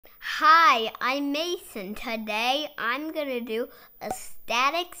Hi, I'm Mason. Today I'm going to do a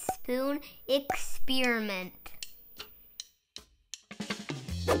static spoon experiment.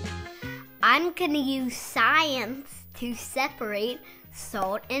 I'm going to use science to separate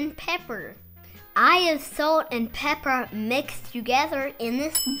salt and pepper. I have salt and pepper mixed together in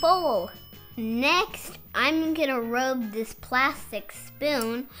this bowl. Next, I'm going to rub this plastic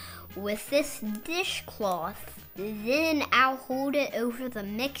spoon with this dishcloth. Then I'll hold it over the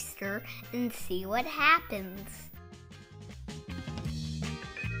mixture and see what happens.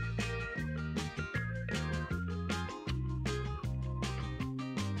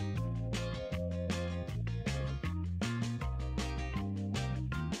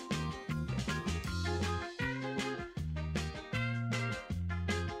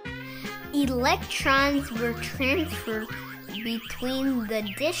 Electrons were transferred between the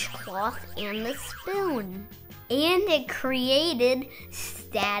dishcloth and the spoon, and it created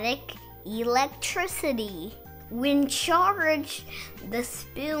static electricity. When charged, the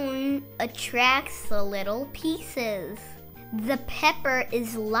spoon attracts the little pieces. The pepper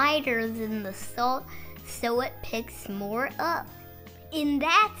is lighter than the salt, so it picks more up. And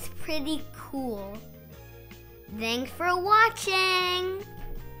that's pretty cool. Thanks for watching!